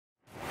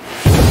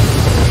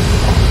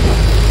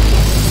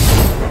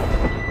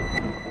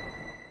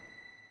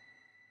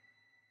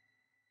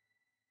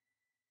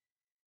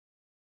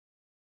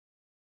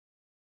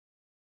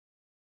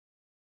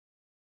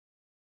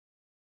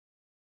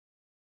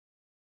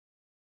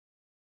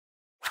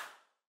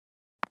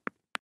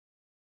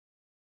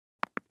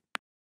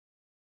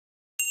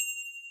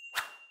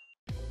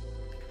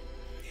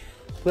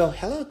Well,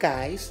 hello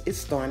guys,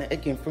 it's Donna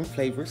again from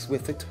Flavors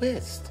with a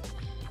Twist.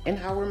 And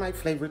how are my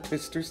flavor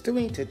twisters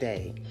doing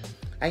today?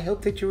 I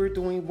hope that you are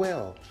doing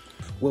well.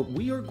 What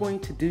we are going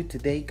to do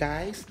today,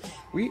 guys,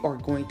 we are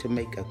going to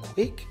make a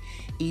quick,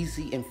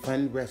 easy, and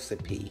fun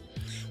recipe.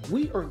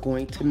 We are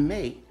going to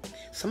make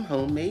some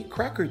homemade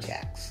Cracker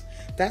Jacks.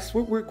 That's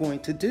what we're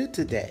going to do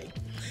today.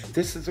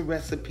 This is a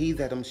recipe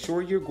that I'm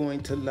sure you're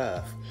going to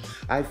love.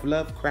 I've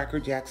loved Cracker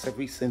Jacks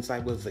ever since I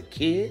was a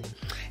kid,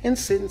 and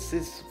since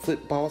it's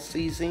football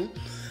season,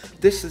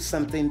 this is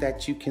something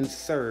that you can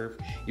serve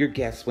your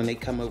guests when they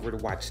come over to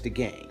watch the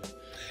game.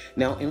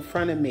 Now in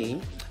front of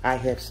me, I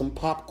have some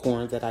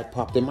popcorn that I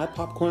popped in my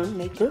popcorn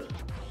maker.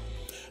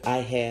 I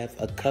have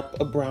a cup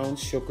of brown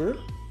sugar,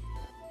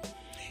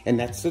 and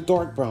that's the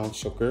dark brown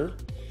sugar.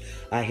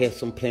 I have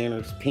some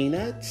Planters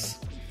peanuts.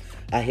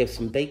 I have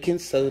some baking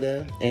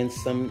soda and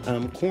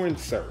some corn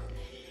syrup.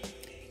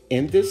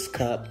 In this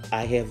cup,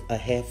 I have a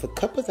half a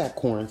cup of that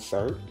corn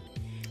syrup.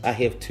 I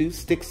have 2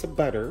 sticks of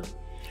butter,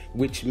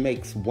 which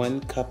makes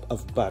 1 cup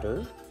of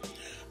butter.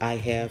 I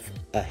have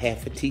a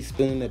half a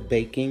teaspoon of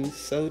baking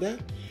soda,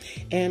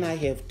 and I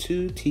have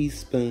 2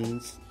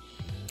 teaspoons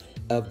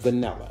of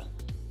vanilla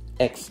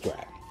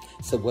extract.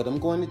 So what I'm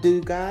going to do,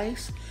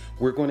 guys,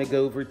 we're going to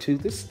go over to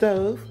the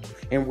stove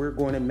and we're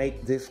going to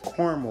make this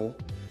caramel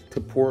to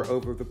pour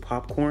over the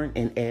popcorn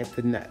and add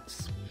the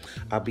nuts.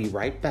 I'll be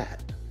right back.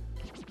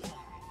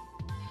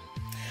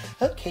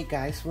 Okay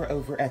guys, we're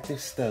over at the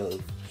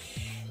stove.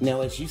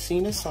 Now as you see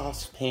in the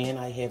saucepan,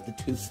 I have the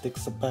 2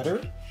 sticks of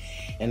butter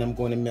and I'm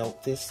going to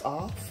melt this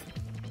off.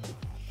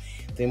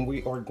 Then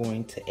we are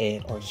going to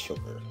add our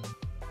sugar.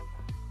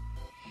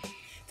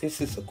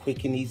 This is a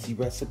quick and easy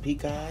recipe,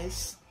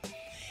 guys,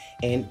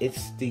 and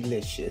it's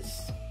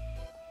delicious.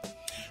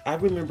 I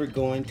remember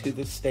going to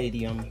the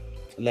stadium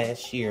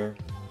last year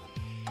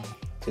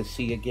to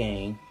see a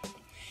game,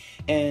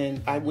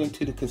 and I went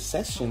to the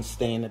concession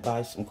stand to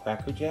buy some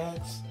Cracker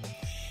Jacks,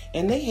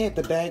 and they had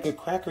the bag of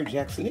Cracker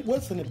Jacks, and it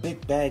wasn't a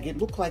big bag. It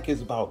looked like it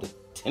was about a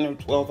 10 or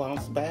 12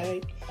 ounce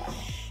bag,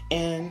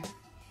 and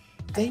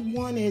they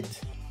wanted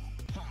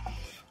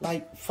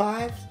like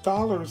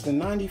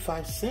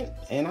 $5.95,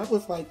 and I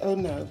was like, oh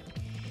no.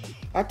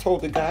 I told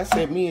the guy, I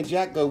said, me and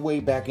Jack go way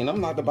back, and I'm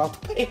not about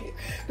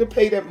to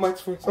pay that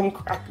much for some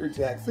Cracker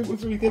Jacks. It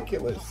was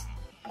ridiculous.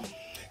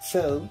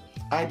 So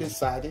I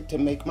decided to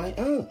make my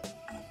own.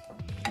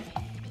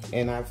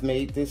 And I've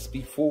made this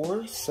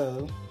before,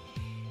 so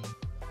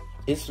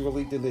it's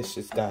really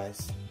delicious,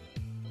 guys.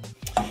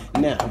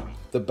 Now,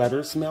 the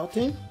butter's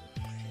melting.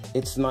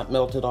 It's not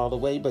melted all the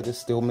way, but it's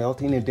still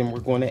melting, and then we're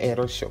going to add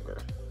our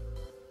sugar.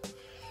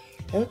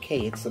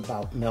 Okay, it's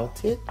about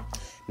melted.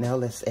 Now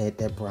let's add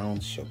that brown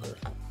sugar.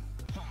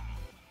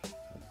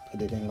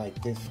 Put it in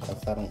like this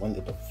because I don't want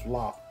it to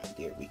flop.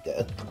 There we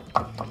go.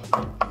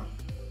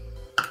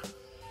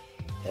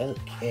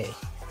 Okay,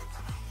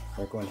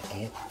 we're going to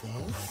add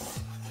this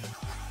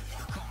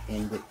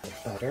in with the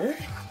butter.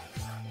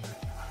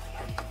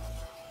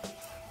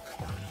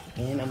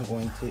 And I'm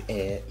going to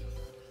add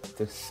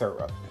the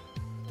syrup,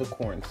 the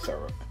corn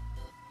syrup.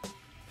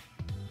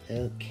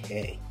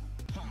 Okay,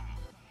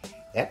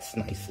 that's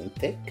nice and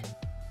thick.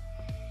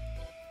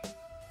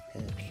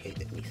 Okay,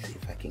 let me see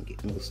if I can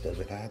get most of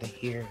it out of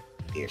here.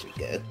 There we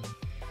go.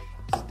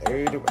 Stir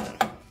it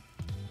around.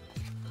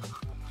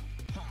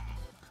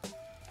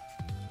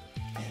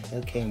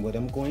 Okay, and what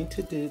I'm going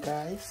to do,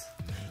 guys,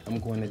 I'm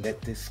going to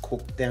let this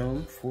cook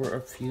down for a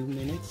few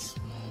minutes,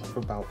 for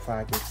about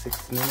 5 or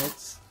 6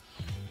 minutes.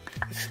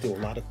 There's still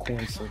a lot of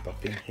corn syrup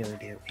up in here.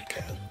 There we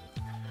go.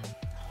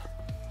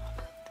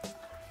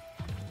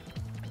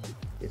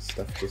 This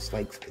stuff just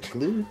likes to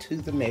glue to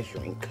the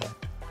measuring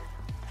cup.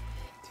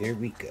 There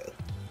we go.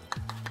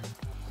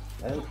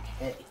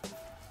 Okay.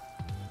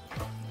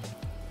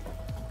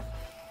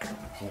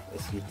 Now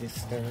let's get this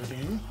stirred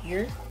in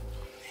here.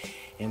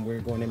 And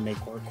we're going to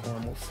make our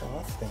caramel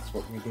sauce. That's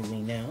what we're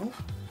doing now.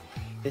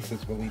 This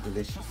is really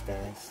delicious,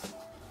 guys.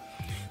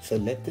 So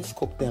let this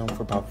cook down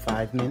for about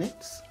 5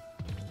 minutes.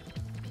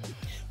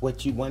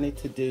 What you want it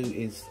to do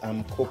is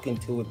cook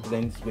until it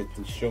blends with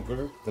the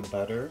sugar, the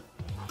butter,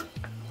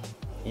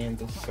 and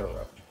the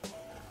syrup.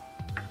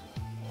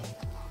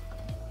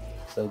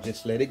 So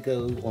just let it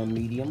go on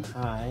medium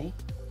high.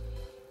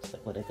 Is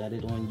that what I got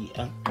it on?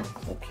 Yeah.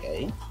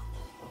 Okay.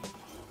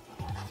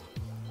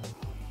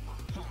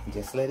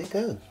 Just let it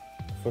go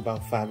for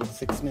about 5 or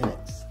 6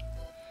 minutes.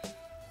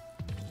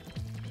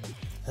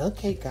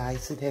 Okay,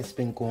 guys, it has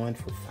been going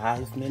for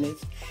 5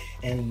 minutes,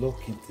 and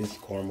look at this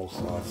caramel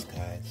sauce,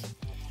 guys.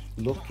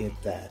 Look at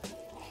that.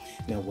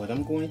 Now, what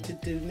I'm going to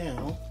do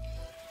now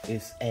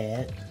is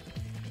add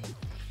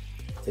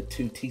the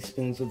 2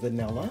 teaspoons of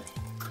vanilla,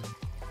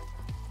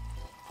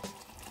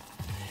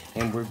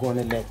 and we're going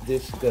to let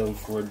this go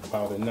for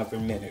about another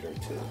minute or 2.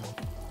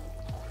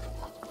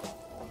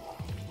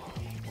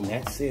 And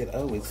that's it.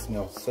 Oh, it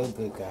smells so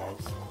good,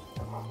 guys.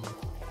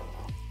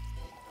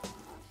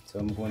 So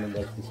I'm going to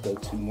let this go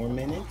 2 more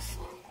minutes.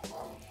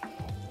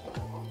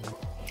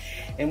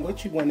 And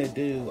what you want to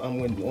do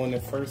on the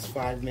first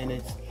 5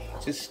 minutes,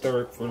 Just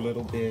stir it for a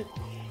little bit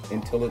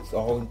until it's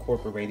all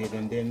incorporated,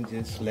 and then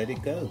just let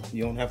it go.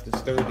 You don't have to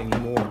stir it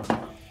anymore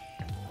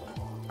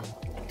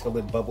until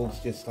it bubbles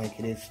just like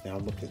it is now.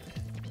 Look at that.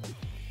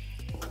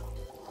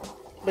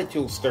 But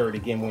you'll stir it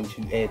again once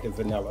you add the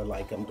vanilla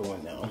like I'm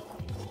doing now.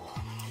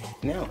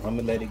 Now I'm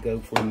gonna let it go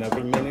for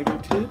another minute or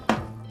two,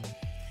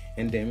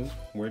 and then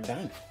we're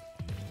done.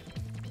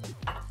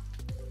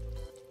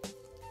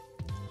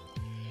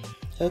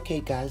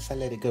 Okay guys, I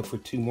let it go for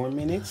 2 more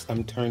minutes.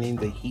 I'm turning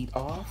the heat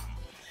off,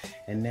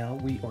 and now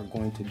we are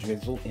going to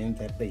drizzle in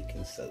that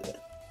baking soda.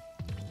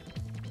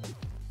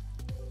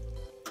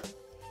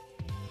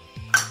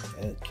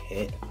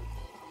 Okay,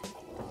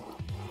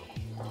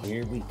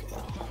 here we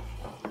go.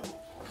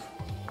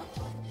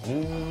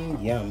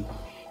 Yum.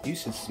 You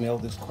should smell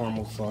this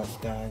caramel sauce,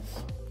 guys.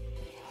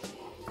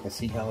 And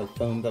see how it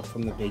foamed up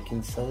from the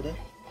baking soda?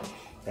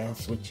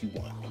 That's what you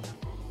want.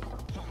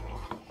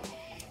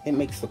 It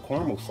makes the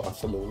caramel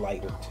sauce a little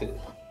lighter too.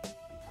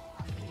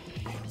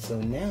 So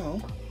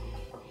now,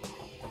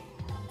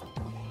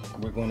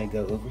 we're going to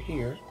go over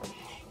here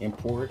and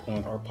pour it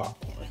on our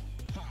popcorn.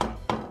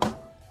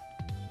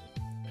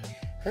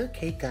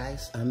 Okay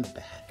guys, I'm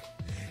back.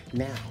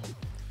 Now,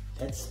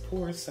 let's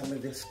pour some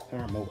of this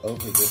caramel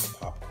over this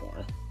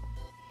popcorn.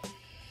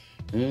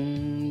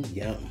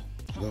 Yum.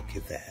 Look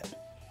at that.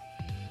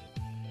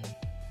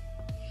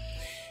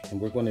 And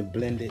we're going to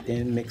blend it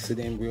in, mix it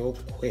in real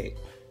quick.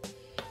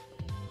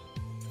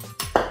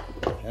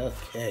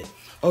 Okay.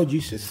 Oh,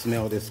 you should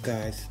smell this,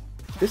 guys.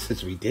 This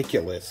is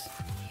ridiculous.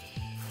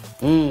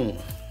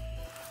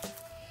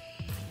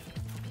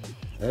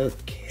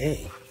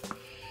 Okay.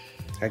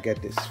 I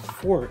got this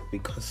fork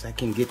because I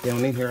can get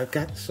down in here. I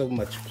got so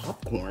much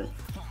popcorn.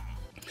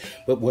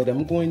 But what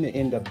I'm going to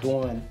end up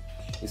doing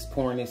is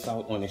pouring this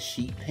out on a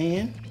sheet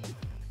pan.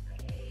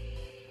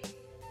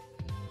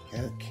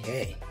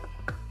 Okay.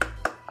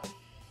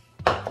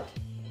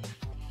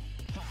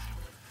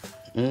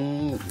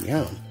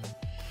 Yum.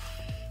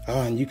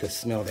 Oh, and you can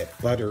smell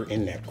that butter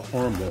and that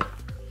caramel.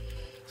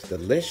 It's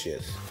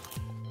delicious.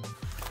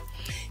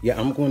 Yeah,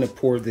 I'm going to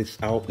pour this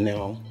out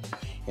now.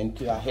 And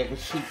I have a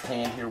sheet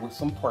pan here with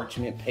some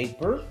parchment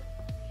paper.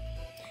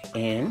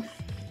 And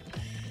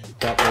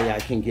that way I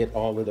can get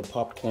all of the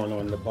popcorn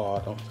on the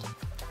bottom.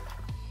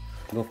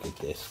 Look at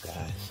this,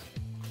 guys.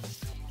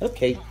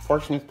 Okay,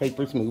 parchment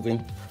paper's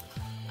moving.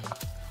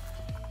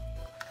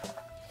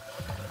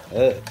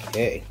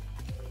 Okay.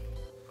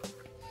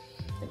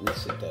 Let me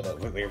set that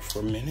over there for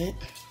a minute.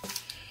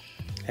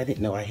 I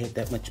didn't know I had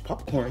that much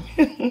popcorn.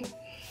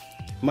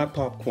 My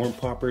popcorn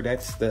popper,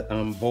 that's the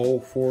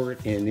bowl for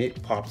it, and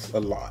it pops a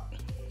lot.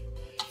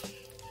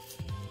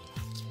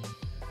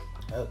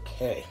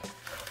 Okay.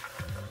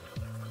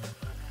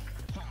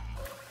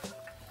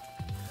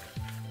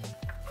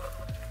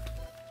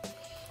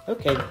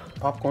 Okay,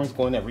 popcorn's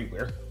going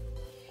everywhere.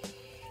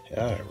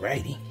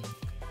 Alrighty.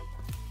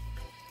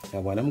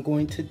 Now what I'm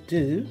going to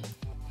do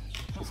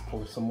is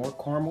pour some more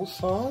caramel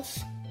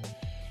sauce.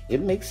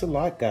 It makes a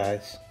lot,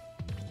 guys.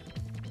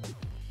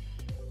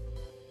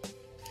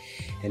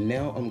 And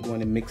now I'm going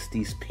to mix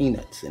these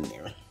peanuts in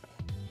there.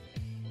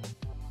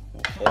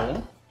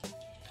 Okay.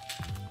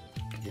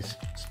 Just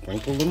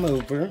sprinkle them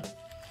over.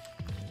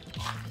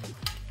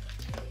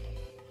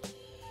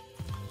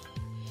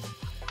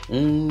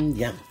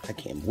 Yum. I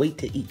can't wait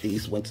to eat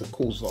these once it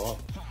cools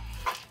off.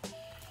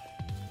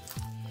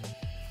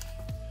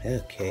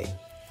 Okay.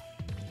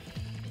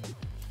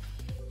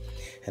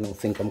 I don't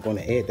think I'm going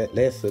to add that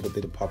last little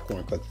bit of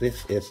popcorn because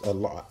this is a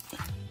lot.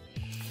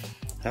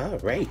 All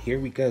right, here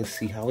we go.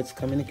 See how it's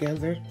coming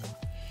together?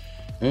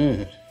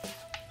 I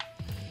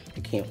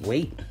can't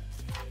wait.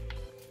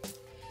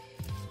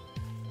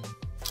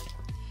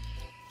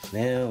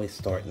 Now it's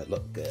starting to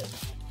look good.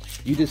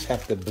 You just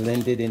have to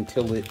blend it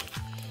until it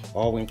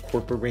all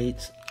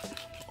incorporates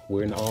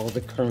when all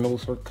the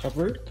kernels are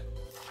covered.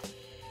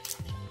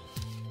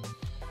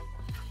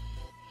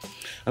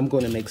 I'm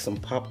going to make some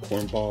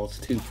popcorn balls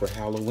too for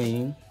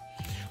Halloween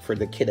for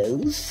the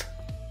kiddos.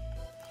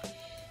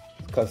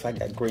 Because I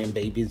got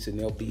grandbabies and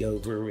they'll be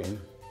over and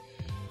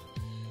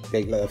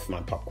they love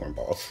my popcorn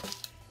balls.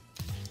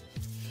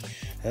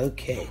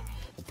 Okay,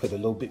 we'll put a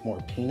little bit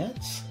more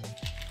peanuts.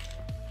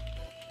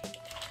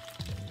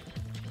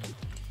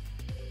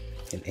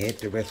 And add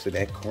the rest of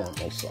that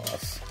caramel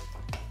sauce.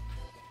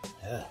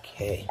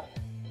 Okay.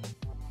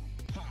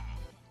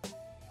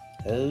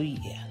 Oh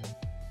yeah.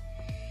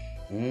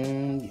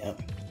 Yum.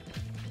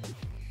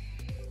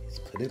 Let's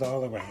put it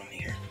all around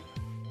here.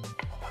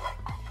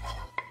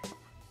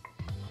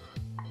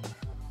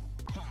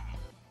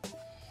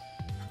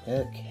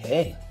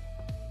 Okay.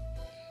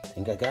 I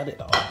think I got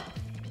it all.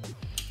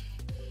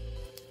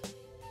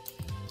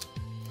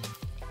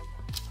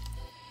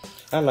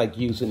 I like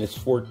using this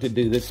fork to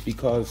do this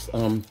because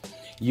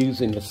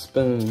using a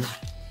spoon,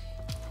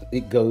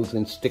 it goes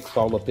and sticks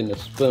all up in the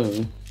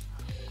spoon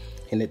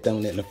and it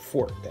don't in a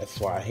fork. That's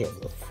why I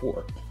have a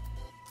fork.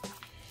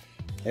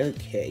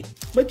 Okay,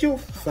 but you'll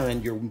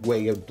find your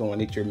way of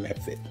doing it, your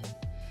method.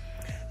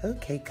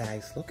 Okay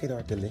guys, look at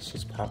our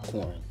delicious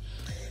popcorn.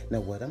 Now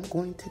what I'm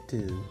going to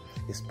do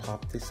is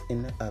pop this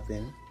in the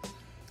oven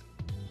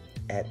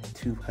at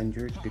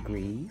 200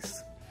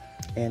 degrees.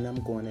 And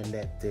I'm going to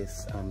let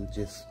this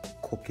just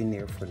cook in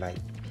there for like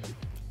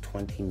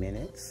 20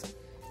 minutes.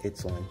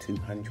 It's on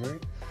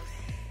 200.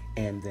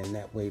 And then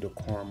that way the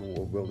caramel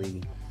will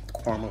really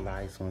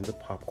caramelize on the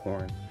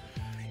popcorn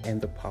and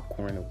the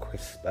popcorn will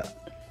crisp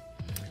up.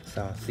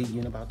 So I'll see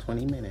you in about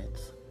 20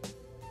 minutes.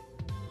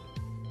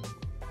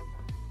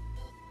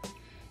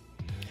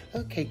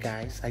 Okay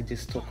guys, I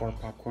just took our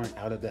popcorn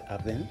out of the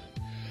oven.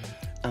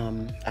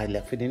 I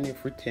left it in there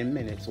for 10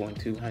 minutes on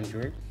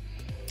 200.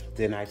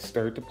 Then I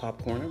stirred the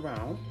popcorn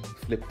around,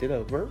 flipped it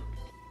over,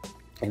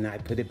 and I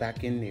put it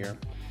back in there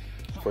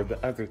for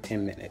the other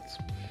 10 minutes.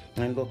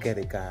 And look at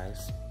it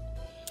guys.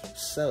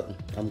 So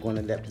I'm going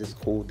to let this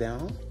cool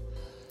down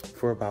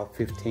for about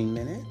 15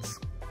 minutes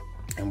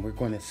and we're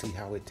going to see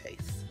how it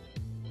tastes.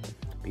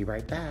 Be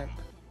right back.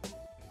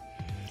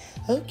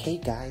 Okay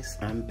guys,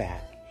 I'm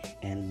back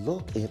and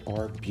look at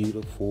our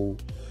beautiful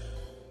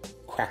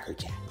Cracker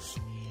Jacks.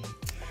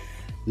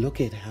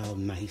 Look at how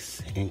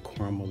nice and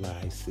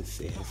caramelized this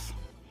is.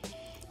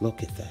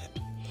 Look at that.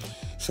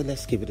 So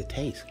let's give it a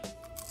taste.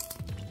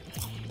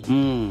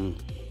 And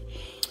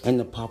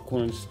the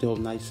popcorn's still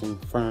nice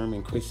and firm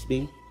and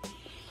crispy.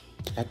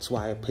 That's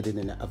why I put it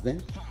in the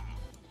oven.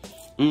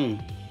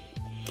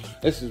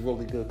 This is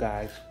really good,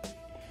 guys.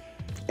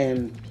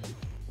 And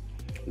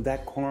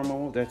that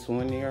caramel that's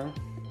on there,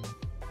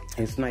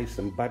 it's nice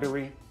and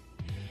buttery.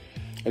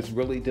 It's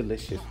really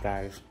delicious,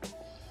 guys.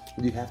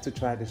 You have to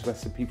try this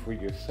recipe for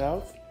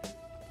yourself.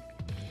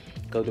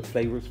 Go to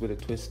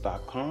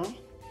flavorswithatwist.com.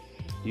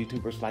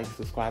 YouTubers like,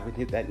 subscribe, and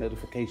hit that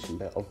notification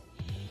bell.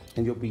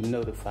 And you'll be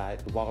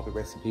notified of all the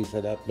recipes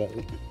that I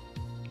upload.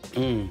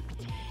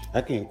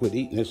 I can't quit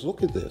eating this.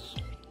 Look at this.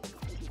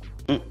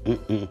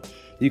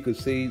 You can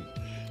see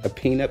a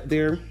peanut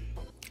there.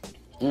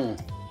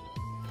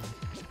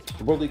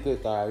 Really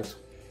good, guys.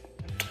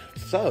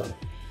 So,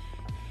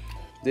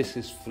 this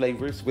is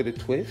Flavors with a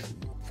Twist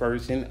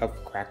version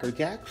of Cracker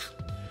Jacks.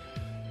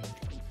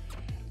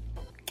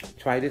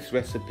 Try this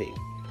recipe.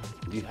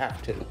 You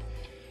have to.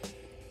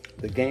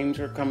 The games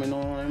are coming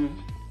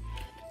on.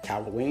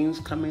 Halloween's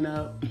coming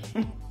up.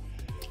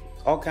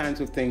 All kinds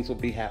of things will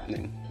be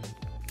happening.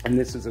 And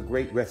this is a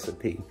great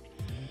recipe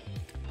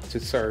to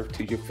serve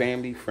to your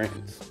family,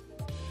 friends.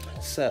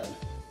 So,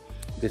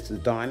 this is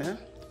Donna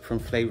from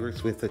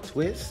Flavors with a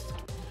Twist.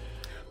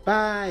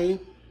 Bye.